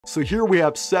So here we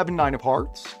have 7-9 of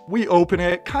hearts. We open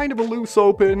it, kind of a loose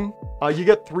open. You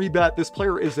get 3-bet. This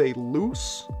player is a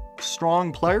loose,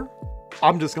 strong player.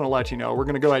 I'm just gonna let you know, we're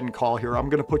gonna go ahead and call here. I'm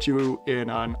gonna put you in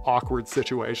an awkward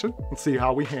situation and see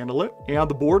how we handle it. And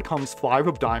the board comes 5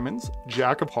 of diamonds,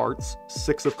 jack of hearts,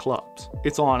 6 of clubs.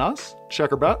 It's on us,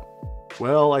 check or bet?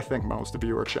 Well, I think most of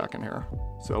you are checking here.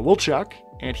 So we'll check,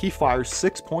 and he fires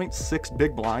 6.6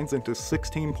 big blinds into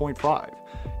 16.5.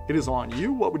 It is on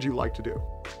you, what would you like to do?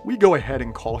 We go ahead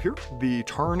and call here. The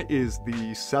turn is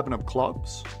the 7 of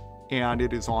clubs, and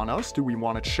it is on us. Do we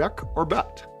wanna check or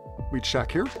bet? We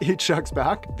check here, he checks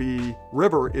back. The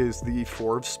river is the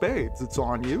 4 of spades. It's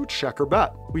on you, check or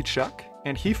bet. We check,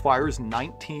 and he fires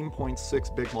 19.6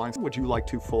 big blinds. Would you like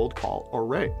to fold, call, or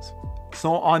raise?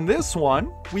 So on this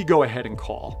one, we go ahead and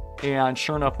call. And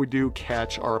sure enough, we do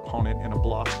catch our opponent in a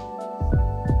bluff.